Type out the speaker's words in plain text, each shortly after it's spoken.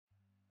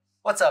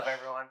What's up,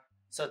 everyone?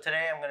 So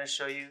today I'm going to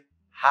show you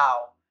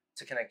how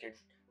to connect your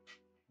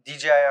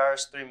DJI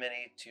Rs3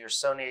 Mini to your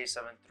Sony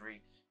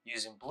A7iii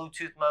using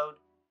Bluetooth mode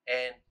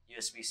and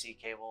USB-C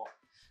cable.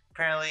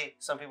 Apparently,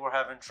 some people are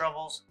having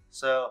troubles,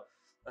 so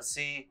let's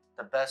see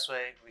the best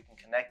way we can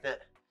connect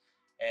it.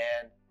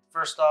 And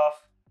first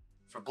off,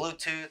 for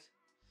Bluetooth,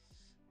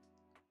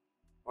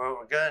 what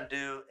we're going to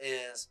do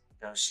is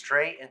go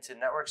straight into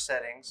network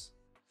settings.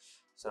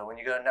 So when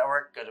you go to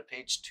network, go to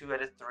page 2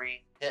 out of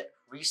 3, hit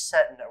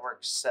reset network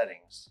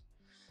settings.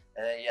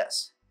 And then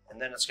yes,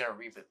 and then it's going to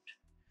reboot,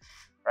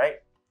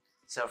 right?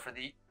 So for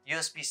the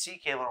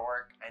USB-C cable to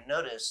work, I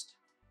noticed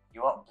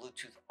you want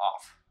Bluetooth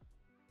off,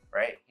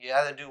 right? You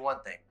either do one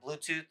thing,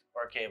 Bluetooth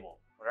or cable,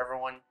 whatever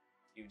one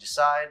you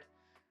decide.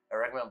 I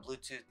recommend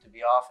Bluetooth to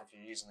be off if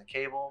you're using the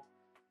cable.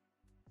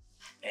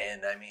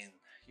 And I mean,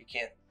 you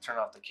can't turn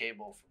off the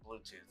cable for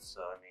Bluetooth.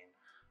 So I mean,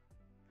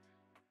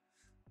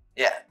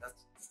 yeah,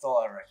 that's all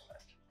I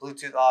recommend.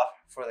 Bluetooth off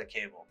for the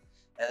cable.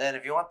 And then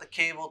if you want the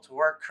cable to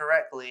work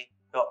correctly,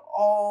 go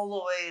all the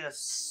way to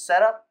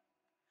setup,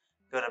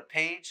 go to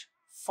page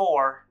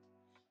 4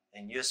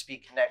 and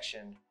USB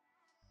connection.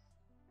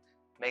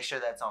 Make sure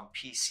that's on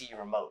PC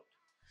remote.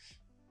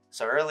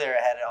 So earlier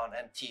I had it on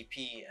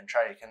MTP and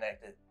tried to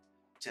connect it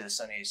to the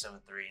Sony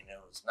A7iii and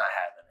it was not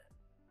having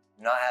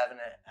it. Not having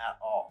it at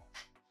all.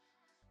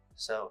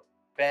 So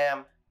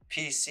bam,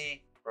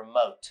 PC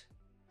remote.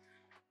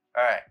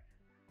 All right.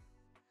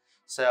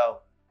 So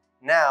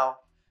now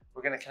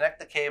we're going to connect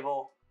the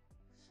cable.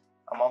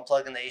 I'm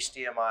unplugging the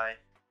HDMI.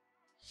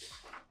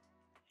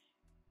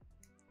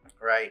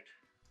 Right.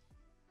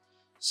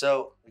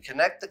 So we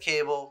connect the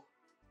cable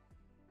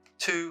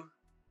to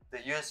the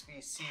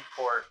USB-C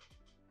port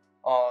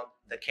on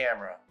the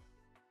camera.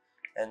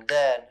 And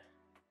then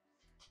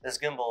this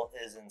gimbal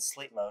is in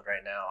sleep mode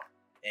right now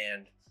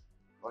and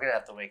we're going to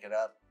have to wake it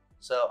up.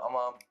 So I'm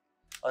going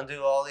to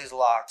undo all these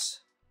locks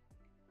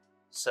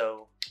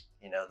so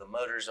you know the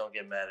motors don't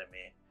get mad at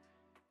me.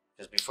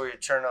 Because before you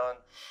turn on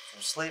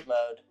from sleep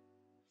mode,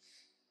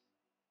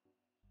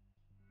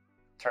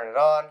 turn it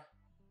on,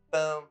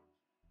 boom.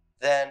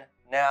 Then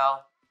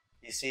now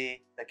you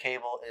see the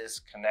cable is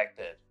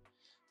connected.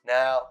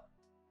 Now,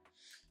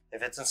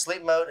 if it's in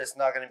sleep mode, it's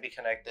not going to be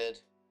connected.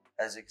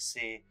 As you can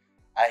see,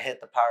 I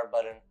hit the power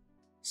button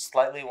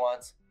slightly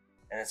once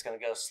and it's going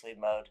to go sleep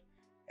mode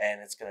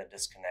and it's going to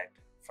disconnect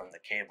from the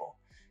cable.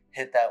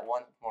 Hit that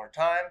one more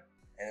time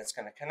and it's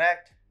going to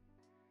connect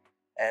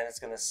and it's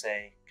going to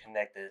say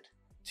connected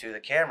to the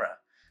camera.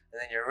 And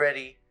then you're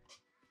ready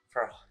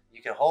for,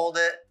 you can hold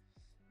it,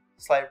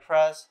 slight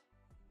press,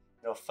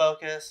 no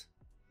focus,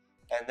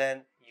 and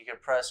then you can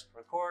press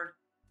record.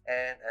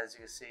 And as you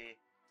can see,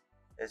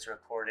 it's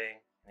recording.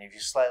 And if you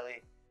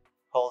slightly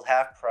hold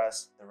half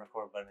press the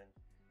record button,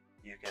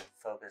 you can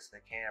focus the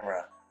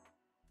camera.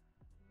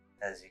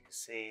 As you can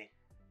see,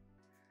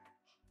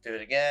 do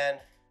it again,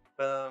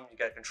 boom, you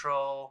got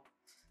control.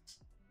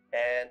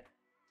 And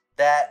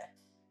that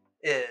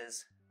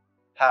is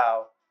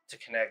how to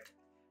connect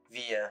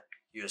via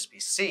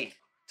USB-C.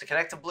 To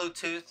connect to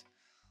Bluetooth,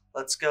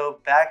 let's go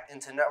back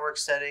into network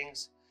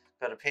settings,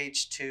 go to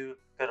page 2,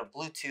 go to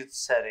Bluetooth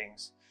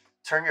settings,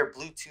 turn your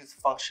Bluetooth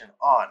function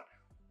on.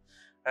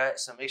 All right,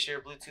 so make sure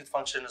your Bluetooth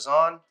function is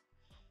on.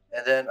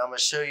 And then I'm gonna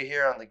show you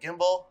here on the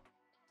gimbal.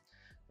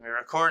 Let me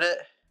record it.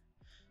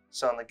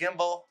 So on the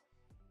gimbal,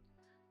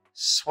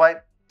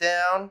 swipe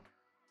down,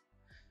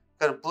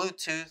 go to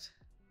Bluetooth,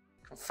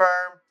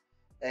 confirm,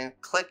 and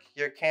click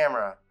your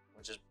camera,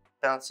 which is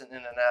bouncing in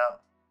and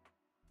out.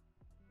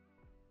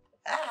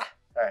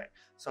 All right,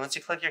 so once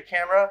you click your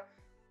camera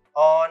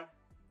on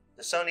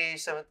the Sony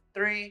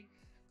A7iii,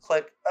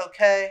 click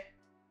OK,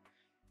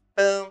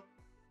 boom,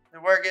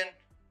 they're working,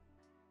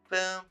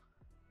 boom,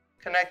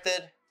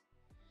 connected.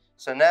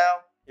 So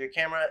now your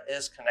camera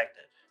is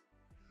connected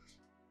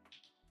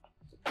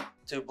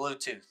to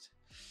Bluetooth,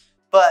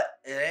 but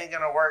it ain't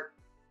gonna work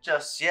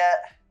just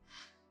yet.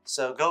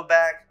 So go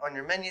back on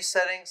your menu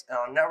settings and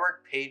on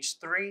network, page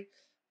 3,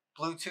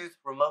 Bluetooth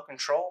remote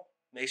control.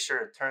 Make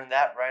sure to turn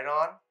that right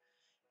on.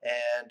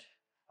 And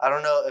I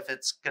don't know if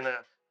it's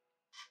gonna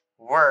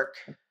work.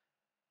 I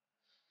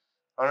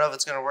don't know if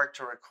it's gonna work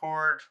to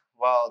record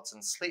while it's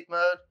in sleep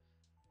mode,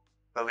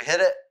 but we hit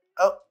it.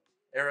 Oh,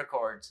 it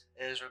records.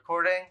 It is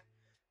recording.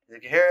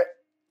 You can hear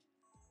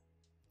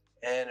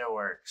it, and it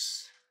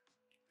works.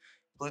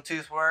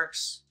 Bluetooth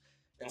works.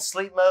 In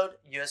sleep mode,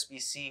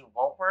 USB-C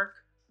won't work.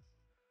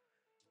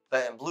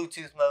 But in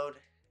Bluetooth mode,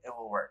 it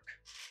will work.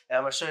 And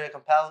I'm going to show you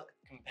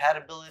a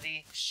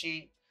compatibility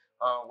sheet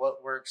on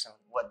what works and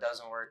what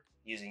doesn't work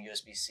using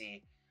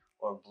USB-C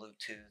or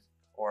Bluetooth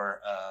or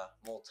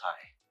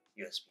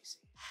multi-USB-C.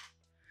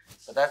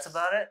 But that's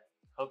about it.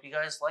 Hope you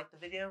guys liked the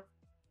video.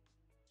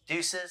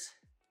 Deuces.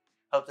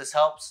 Hope this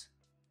helps.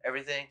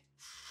 Everything.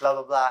 Blah,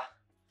 blah, blah.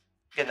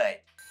 Good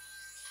night.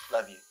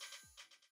 Love you.